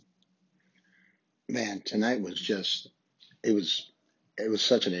Man, tonight was just it was it was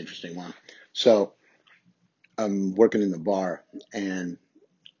such an interesting one. So I'm working in the bar, and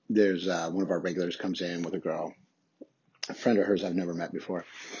there's one of our regulars comes in with a girl, a friend of hers I've never met before,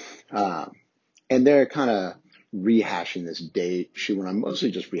 uh, and they're kind of rehashing this date she went on,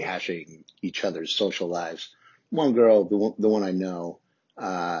 mostly just rehashing each other's social lives. One girl, the one I know,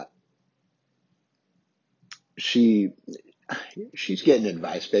 uh, she she's getting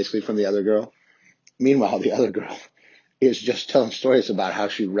advice basically from the other girl. Meanwhile, the other girl is just telling stories about how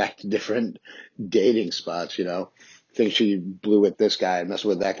she wrecked different dating spots, things she blew with this guy, messed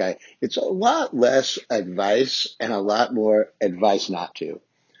with that guy. It's a lot less advice and a lot more advice not to.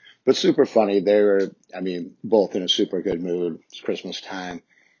 But super funny. They were, I mean, both in a super good mood. It's Christmas time.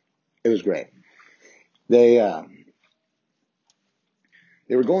 It was great. They uh,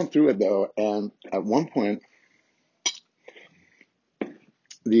 they were going through it though, and at one point,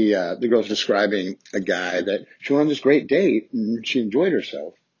 the girl's describing a guy that she went on this great date and she enjoyed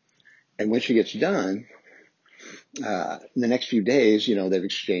herself. And when she gets done, in the next few days, they've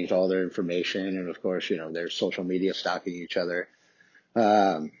exchanged all their information, and of course, they're social media stalking each other.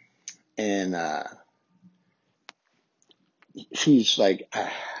 Um, and she's like,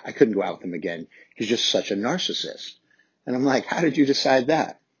 I couldn't go out with him again. He's just such a narcissist. And I'm like, how did you decide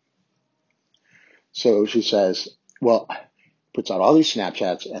that? So she says, well, puts out all these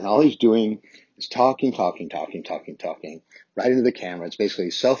Snapchats, and all he's doing is talking, talking, talking, talking, talking, right into the camera. It's basically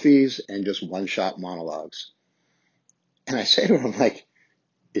selfies and just one shot monologues. And I say to her, I'm like,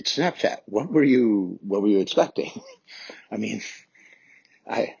 it's Snapchat. What were you expecting? I mean,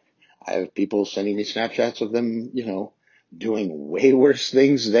 I I have people sending me Snapchats of them, doing way worse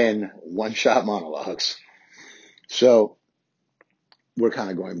things than one shot monologues. So we're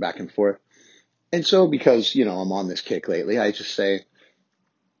kind of going back and forth. And so because, I'm on this kick lately, I just say,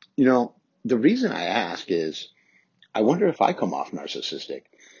 you know, the reason I ask is I wonder if I come off narcissistic.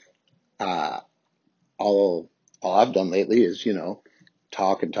 Uh, all, all I've done lately is,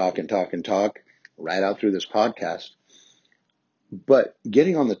 talk and talk and talk and talk right out through this podcast. But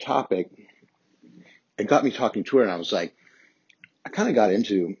getting on the topic, it got me talking to her, and I was like, I kind of got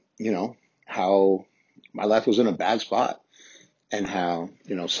into, how my life was in a bad spot, and how,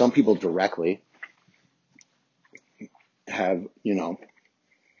 some people directly have,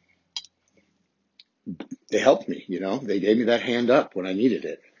 they helped me, they gave me that hand up when I needed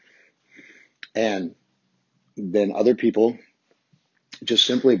it. And then other people, just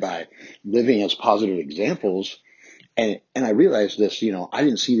simply by living as positive examples. And I realized this, I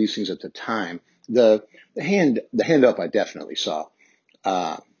didn't see these things at the time. The hand up I definitely saw.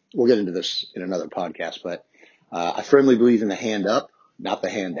 Uh, we'll get into this in another podcast, but I firmly believe in the hand up, not the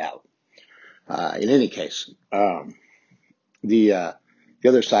hand out. In any case, the uh, the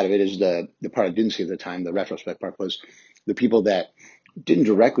other side of it is the part I didn't see at the time. The retrospect part was the people that didn't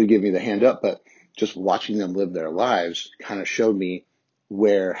directly give me the hand up, but just watching them live their lives kind of showed me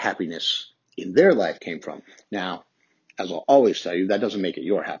where happiness in their life came from. Now, as I'll always tell you, that doesn't make it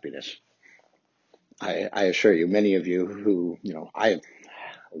your happiness. I assure you, many of you who, I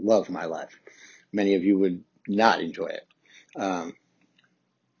love my life, many of you would not enjoy it. Um,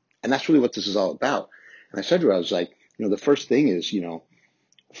 and that's really what this is all about. And I said to her, I was like, the first thing is,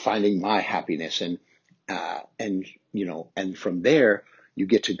 finding my happiness, and from there you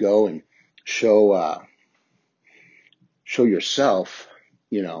get to go and show, show yourself,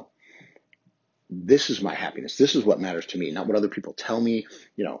 you know, this is my happiness. This is what matters to me, not what other people tell me,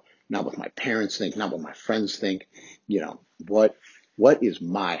 not what my parents think, not what my friends think, you know, what, what is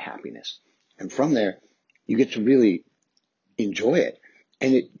my happiness? And from there, you get to really enjoy it.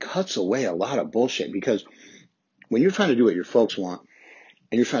 And it cuts away a lot of bullshit, because when you're trying to do what your folks want,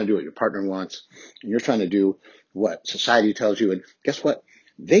 and you're trying to do what your partner wants, and you're trying to do what society tells you, and guess what?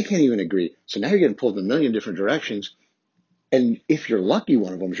 They can't even agree. So now you're getting pulled in a million different directions. And if you're lucky,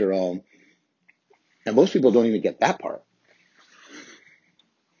 one of them's your own. And most people don't even get that part.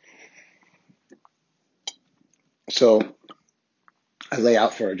 So I lay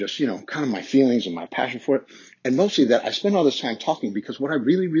out for her just, kind of my feelings and my passion for it. And mostly that I spend all this time talking because what I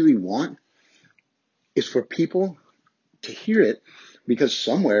really, really want is for people to hear it, because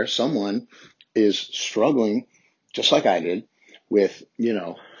somewhere someone is struggling just like I did with,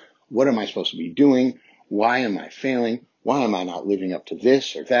 what am I supposed to be doing? Why am I failing? Why am I not living up to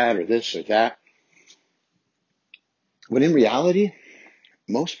this or that or this or that? When in reality,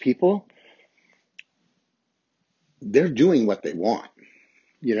 most people, they're doing what they want.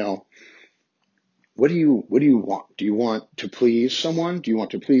 You know, what do you want? Do you want to please someone? Do you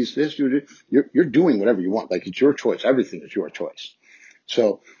want to please this? You're doing whatever you want. Like, it's your choice. Everything is your choice.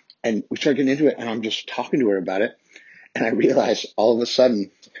 So And we started getting into it, and I'm just talking to her about it. And I realized all of a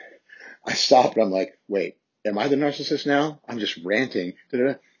sudden, I stopped. I'm like, wait, am I the narcissist now? I'm just ranting.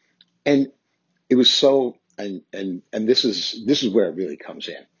 Da-da-da. And it was so, and this is where it really comes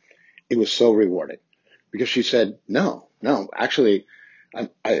in. It was so rewarding because she said, no, actually,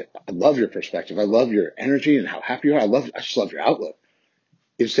 I love your perspective. I love your energy and how happy you are. I just love your outlook.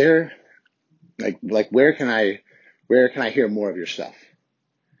 Is there like where can I hear more of your stuff?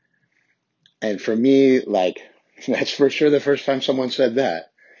 And for me, like, that's for sure the first time someone said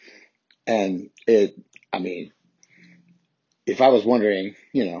that. And I mean, if I was wondering,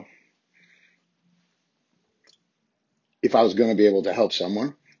 if I was going to be able to help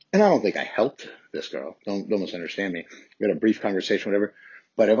someone, and I don't think I helped this girl, don't misunderstand me. We had a brief conversation, whatever.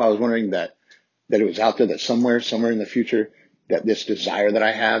 But if I was wondering that it was out there, that somewhere in the future, that this desire that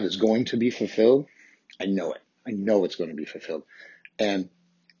I have is going to be fulfilled, I know it. I know it's going to be fulfilled. And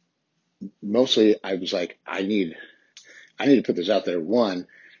mostly I was like, I need to put this out there. One,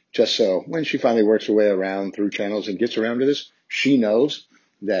 just so when she finally works her way around through channels and gets around to this, she knows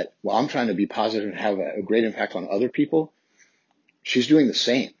that while I'm trying to be positive and have a great impact on other people, she's doing the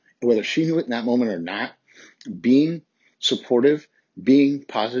same. Whether she knew it in that moment or not, being supportive, being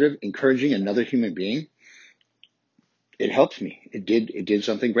positive, encouraging another human being, it helped me. It did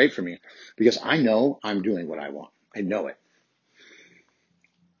something great for me because I know I'm doing what I want. I know it.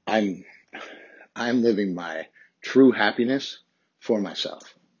 I'm I'm living my true happiness for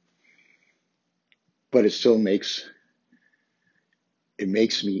myself. But it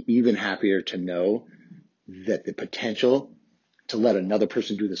makes me even happier to know that the potential to let another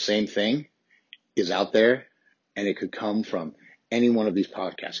person do the same thing is out there, and it could come from any one of these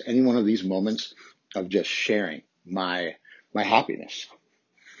podcasts, any one of these moments of just sharing my happiness.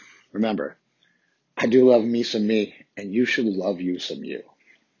 Remember, I do love me some me, and you should love you some you.